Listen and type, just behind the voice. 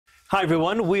Hi,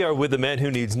 everyone. We are with the man who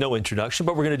needs no introduction,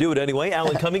 but we're going to do it anyway.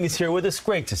 Alan Cumming is here with us.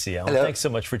 Great to see you, Alan. Hello. Thanks so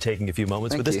much for taking a few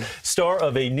moments Thank with you. us. Star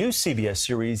of a new CBS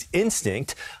series,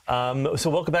 Instinct. So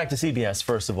welcome back to CBS,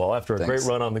 first of all, after a great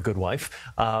run on The Good Wife.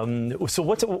 So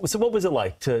what was it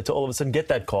like to all of a sudden get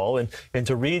that call and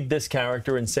to read this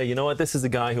character and say, you know what, this is the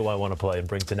guy who I want to play and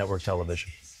bring to network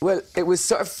television? Well, it was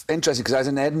sort of interesting because I was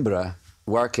in Edinburgh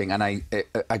working and I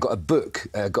got a book,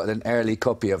 got an early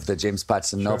copy of the James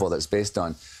Patterson novel that's based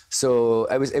on. So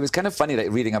it was kind of funny,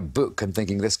 like reading a book and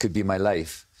thinking this could be my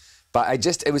life. But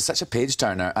it was such a page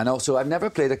turner. And also, I've never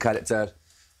played a character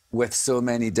with so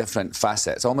many different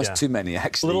facets, almost too many,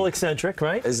 actually. A little eccentric,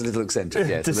 right? It's a little eccentric,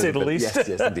 yes. To say the least. Yes,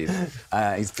 indeed.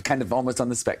 He's kind of almost on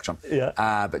the spectrum,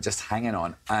 but just hanging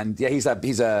on. And yeah,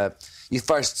 you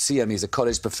first see him, he's a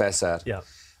college professor. Yeah.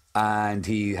 And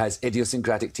he has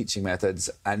idiosyncratic teaching methods.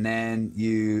 And then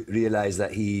you realise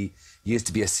that he used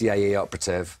to be a CIA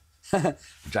operative.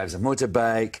 Drives a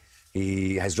motorbike.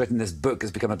 He has written this book,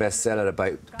 has become a bestseller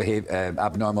about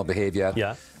abnormal behaviour.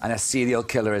 Yeah. And a serial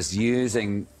killer is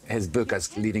using his book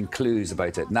as leading clues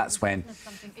about it. And that's when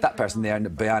that person there,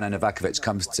 Bojana Novakovic,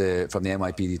 comes from the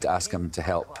NYPD to ask him to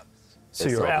help. So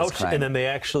you're out, and then they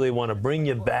actually want to bring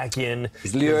you back in.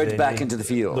 He's lured back into the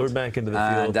field. Lured back into the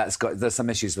field. And there's some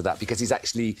issues with that because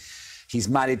he's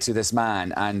married to this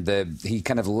man, and he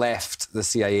kind of left the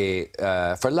CIA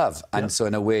for love. And so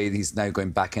in a way, he's now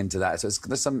going back into that. So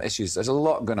there's some issues. There's a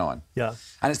lot going on. Yeah.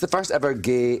 And it's the first ever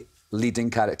gay leading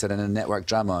character in a network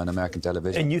drama on American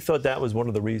television. And you thought that was one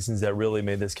of the reasons that really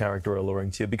made this character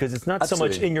alluring to you, because it's not so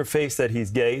much in your face that he's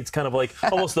gay. It's kind of like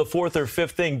almost the fourth or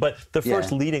fifth thing, but the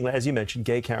first leading, as you mentioned,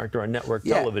 gay character on network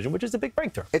television, which is a big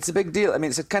breakthrough. It's a big deal. I mean,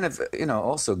 it's a kind of,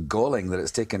 also galling that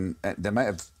it's taken the amount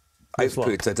of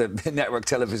output that network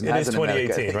television has in America. It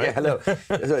is 2018, right? Yeah, hello.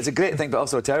 So it's a great thing, but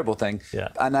also a terrible thing. Yeah.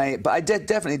 But I did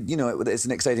definitely, it's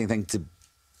an exciting thing to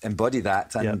embody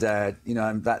that, and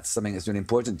and that's something that's really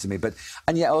important to me.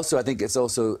 And yet also, I think it's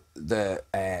also the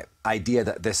idea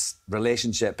that this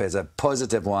relationship is a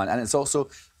positive one,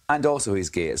 and also he's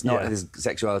gay. It's not his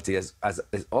sexuality, as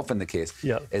is often the case,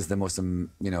 is the most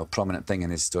prominent thing in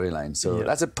his storyline. So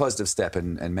that's a positive step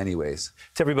in many ways.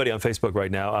 To everybody on Facebook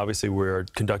right now, obviously we're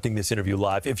conducting this interview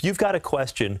live. If you've got a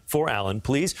question for Alan,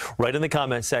 please write in the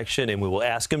comment section, and we will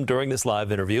ask him during this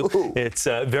live interview. Ooh. It's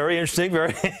very interesting,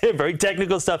 very very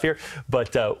technical stuff here,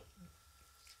 but.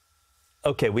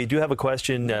 Okay, we do have a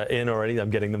question in already.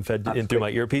 I'm getting them fed in through my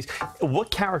earpiece. What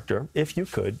character, if you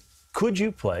could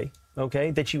you play?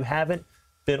 Okay, that you haven't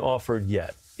been offered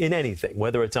yet in anything,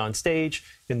 whether it's on stage,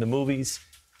 in the movies?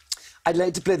 I'd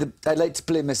like to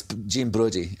play Miss Jean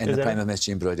Brodie in The Prime of Miss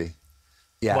Jean Brodie.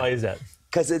 Yeah. Why is that?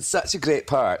 Because it's such a great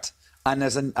part, and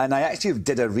I actually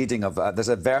did a reading of there's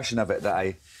a version of it that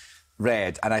I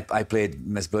read, and I played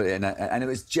Miss Brodie, and it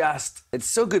was it's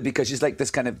so good because she's like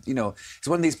this kind of, it's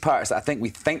one of these parts that I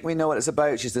think we know what it's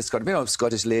about. She's this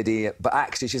Scottish lady, but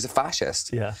actually she's a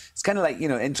fascist. Yeah. It's kind of like,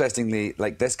 interestingly,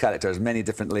 like this character has many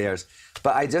different layers,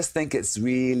 but I just think it's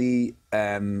really,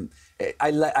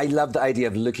 I love the idea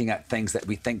of looking at things that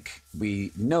we think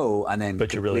we know and then but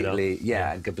completely, you really don't.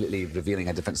 And completely revealing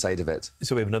a different side of it.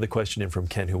 So we have another question in from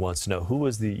Ken who wants to know, who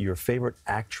was your favorite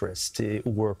actress to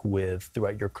work with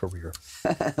throughout your career?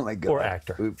 Oh my God. Or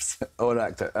actor. Oops. Or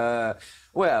actor.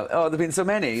 There've been so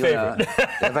many. Favorite.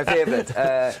 My favorite.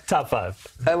 Top five.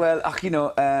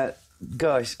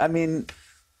 Gosh, I mean,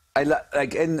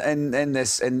 in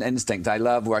this Instinct, I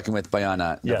love working with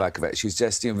Bojana Novakovic. She's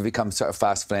just, we've become sort of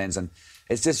fast friends, and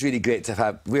it's just really great to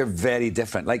have. We're very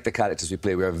different, like the characters we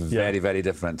play. We're very, very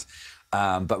different,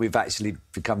 but we've actually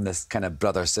become this kind of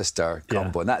brother-sister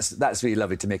combo, and that's really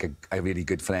lovely to make a really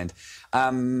good friend.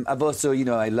 I've also,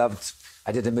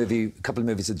 I did a couple of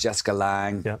movies with Jessica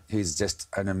Lange, who's just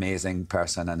an amazing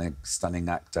person and a stunning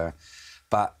actor.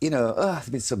 But there's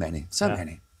been so many.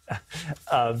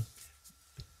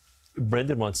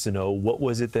 Brendan wants to know, what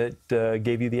was it that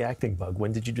gave you the acting bug?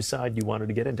 When did you decide you wanted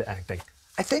to get into acting?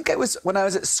 I think it was when I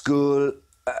was at school,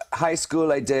 high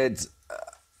school. I did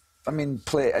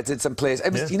some plays.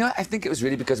 It was, I think it was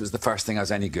really because it was the first thing I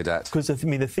was any good at. Because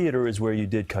the theatre is where you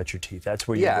did cut your teeth. That's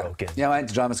where you broke in. Yeah, I went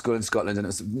to drama school in Scotland, and it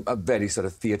was a very sort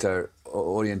of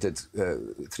theatre-oriented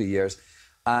 3 years,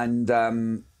 and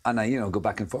I, go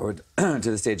back and forward to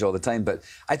the stage all the time. But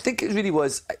I think it really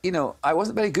was, I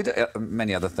wasn't very good at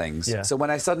many other things. Yeah. So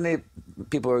when I suddenly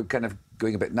people were kind of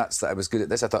going a bit nuts that I was good at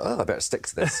this, I thought, oh, I better stick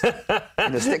to this.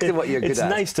 Stick to what you're good at. It's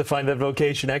nice to find that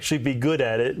vocation, actually be good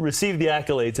at it, receive the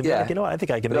accolades, and be like, you know what, I think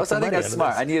I can make some money out of this. I think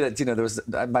that's smart. I knew that, you know, there was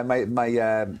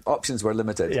my options were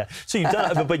limited. Yeah. So you've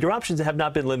done, but your options have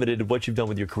not been limited to what you've done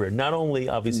with your career. Not only,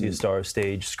 obviously, a star of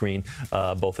stage, screen,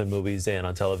 both in movies and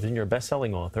on television. You're a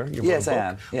best-selling author. Yes, I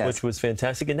am. Yes. Which was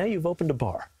fantastic. And now you've opened a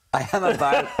bar. I am a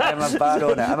bar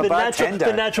owner. I'm a bartender.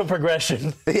 The natural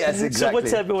progression. Yes, exactly.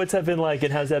 So what's that been like,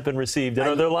 and how's that been received? And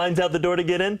are there lines out the door to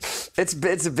get in? It's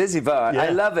a busy bar. Yeah. I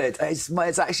love it. It's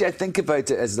actually, I think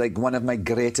about it as like one of my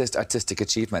greatest artistic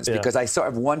achievements because I sort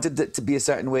of wanted it to be a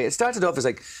certain way. It started off as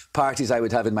like parties I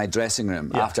would have in my dressing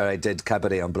room after I did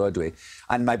cabaret on Broadway,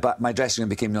 and my dressing room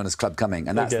became known as Club Cumming,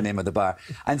 and that's the name of the bar.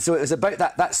 And so it was about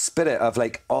that spirit of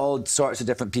like all sorts of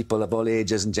different people of all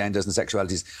ages and genders and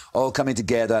sexualities all coming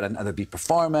together, and there'd be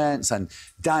performance and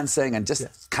dancing and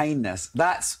just kindness.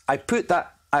 I put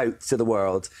that out to the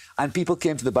world, and people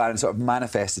came to the bar and sort of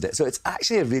manifested it. So it's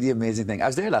actually a really amazing thing. I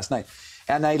was there last night,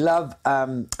 and I love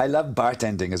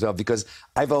bartending as well, because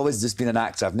I've always just been an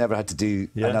actor. I've never had to do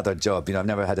another job. You know, I've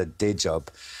never had a day job.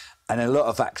 And a lot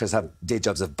of actors have day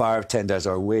jobs of bartenders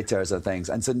or waiters or things.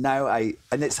 And so now and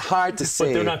it's hard to say.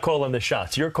 But they're not calling the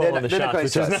shots. You're calling the shots,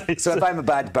 which is nice. So if I'm a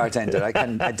bad bartender,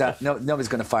 nobody's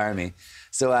going to fire me.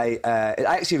 So I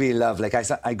actually really love, like,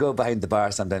 I go behind the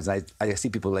bar sometimes, and I see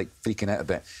people like freaking out a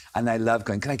bit, and I love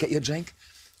going, can I get you a drink?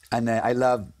 And I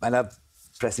love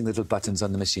pressing little buttons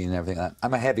on the machine and everything like that.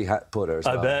 I'm a heavy hat pourer as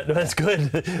well. I bet. That's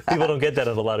good. People don't get that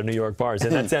at a lot of New York bars.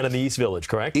 And that's down in the East Village,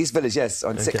 correct? East Village, yes,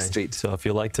 on 6th Street. So if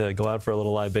you like to go out for a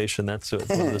little libation, that's one of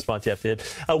the spots you have to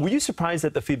hit. Were you surprised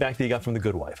at the feedback that you got from The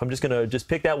Good Wife? I'm just going to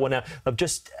pick that one out of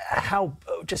how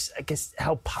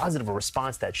positive a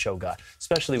response that show got,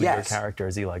 especially with your character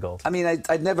as Eli Gold. I mean, I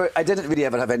didn't really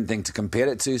ever have anything to compare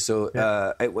it to, so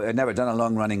I'd never done a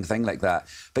long-running thing like that.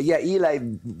 But yeah, Eli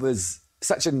was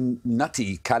such a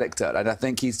nutty character, and I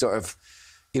think he sort of,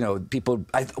 you know,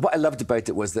 what I loved about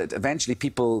it was that eventually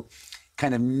people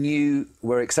kind of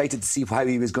were excited to see how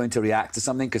he was going to react to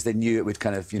something, because they knew it would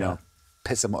kind of, you know,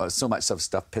 piss him off. So much of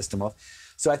stuff pissed him off.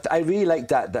 So I really liked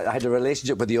that I had a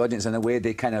relationship with the audience in a way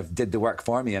they kind of did the work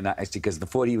for me, and that actually, because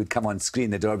before he would come on screen,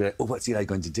 they'd all be like, oh, what's Eli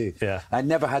going to do? Yeah. I'd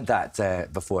never had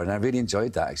that before, and I really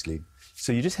enjoyed that, actually.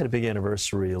 So you just had a big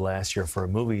anniversary last year for a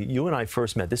movie. You and I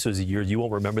first met. This was a year, you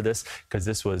won't remember this because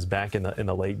this was back in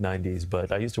the late 90s,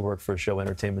 but I used to work for a show,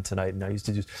 Entertainment Tonight, and I used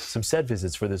to do some set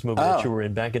visits for this movie that you were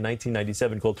in back in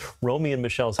 1997 called Romy and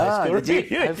Michelle's High School. Did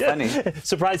you? How funny.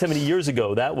 Surprised how many years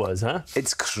ago that was, huh?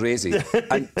 It's crazy.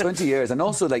 And 20 years, and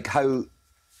also like how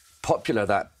popular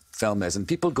that film is. And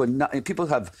people go nuts. People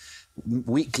have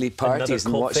weekly parties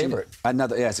and watching it.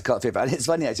 It's a cult favourite. And it's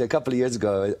funny, actually, a couple of years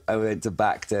ago, I went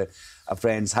back to a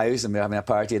friend's house and we were having a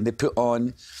party, and they put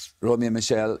on Romeo and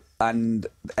Michelle, and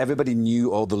everybody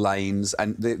knew all the lines,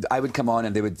 and I would come on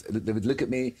and they would look at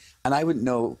me, and I wouldn't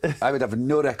know, I would have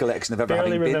no recollection of ever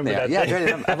having been there. Yeah, barely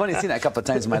remember. I've only seen it a couple of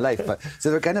times in my life, but so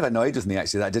they were kind of annoyed with me,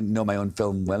 actually, that I didn't know my own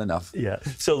film well enough. Yeah.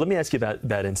 So let me ask you about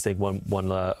Bad Instinct.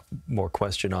 One more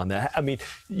question on that. I mean,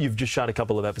 you've just shot a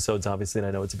couple of episodes, obviously, and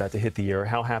I know it's about to hit the air.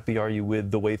 How happy are you with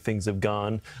the way things have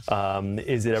gone?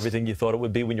 Is it everything you thought it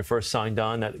would be when you first signed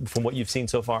on, from what you've seen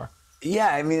so far? Yeah,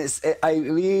 I mean, I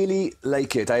really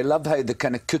like it. I love how the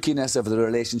kind of cookiness of the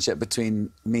relationship between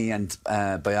me and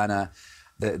Bayana,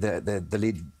 the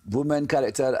lead woman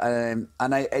character, and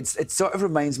it sort of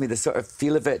reminds me, the sort of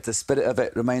feel of it, the spirit of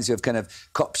it reminds me of kind of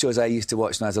cop shows I used to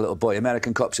watch when I was a little boy,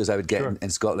 American cop shows I would get in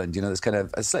Scotland. You know, there's kind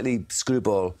of a slightly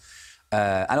screwball,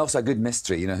 and also a good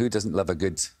mystery. You know, who doesn't love a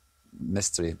good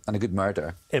mystery and a good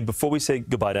murder? And before we say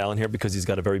goodbye to Alan here, because he's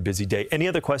got a very busy day, any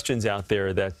other questions out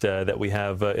there that we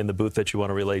have in the booth that you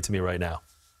want to relay to me right now?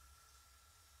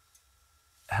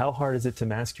 How hard is it to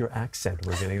mask your accent?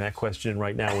 We're getting that question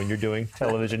right now when you're doing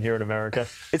television here in America.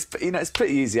 It's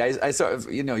pretty easy. I sort of,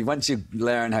 once you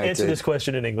learn how to... Answer this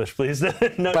question in English, please.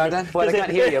 No, pardon? Well, I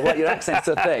can't hear you. What, your accent's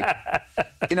so thick.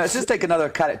 It's just like another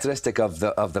characteristic of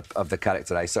the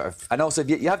character. And also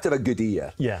you have to have a good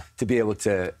ear to be able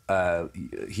to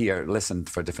listen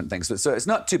for different things. So it's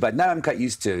not too bad. Now I'm quite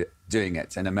used to doing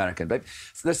it in American. But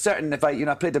there's certain, if I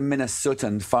played a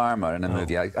Minnesotan farmer in a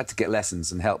movie, I had to get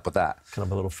lessons and help with that. Kind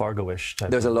of a little Fargo-ish type.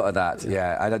 There's a lot of that,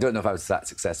 yeah. And I don't know if I was that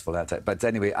successful at it. But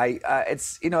anyway,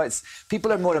 it's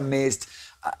people are more amazed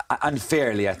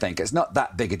unfairly, I think. It's not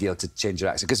that big a deal to change your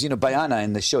accent. Because, you know, Bayana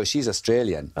in the show, she's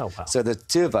Australian. Oh, wow. So the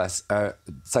two of us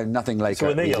sound nothing like her. So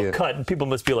when they yell cut, people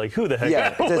must be like, who the heck?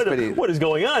 Yeah, what is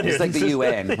going on here? It's like the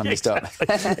UN when we stop.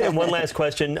 And one last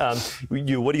question.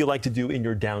 What do you like to do in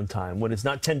your downtime? When it's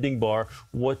not tending bar,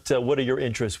 what are your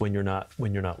interests when you're not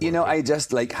working? You know, I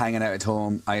just like hanging out at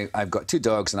home. I've got 2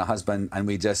 dogs and a husband, and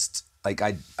we just... Like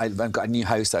I've got a new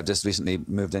house that I've just recently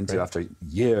moved into after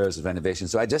years of renovation.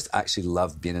 So I just actually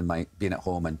love being at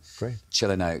home and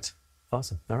chilling out.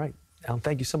 Awesome. All right. Alan,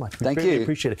 thank you so much. Thank you. you.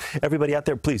 Appreciate it. Everybody out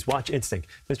there, please watch Instinct.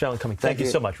 Mr. Alan Cumming, thank you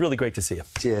so much. Really great to see you.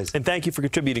 Cheers. And thank you for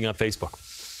contributing on Facebook.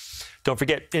 Don't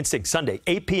forget, Instinct, Sunday,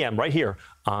 8 p.m. right here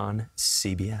on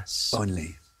CBS.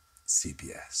 Only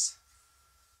CBS.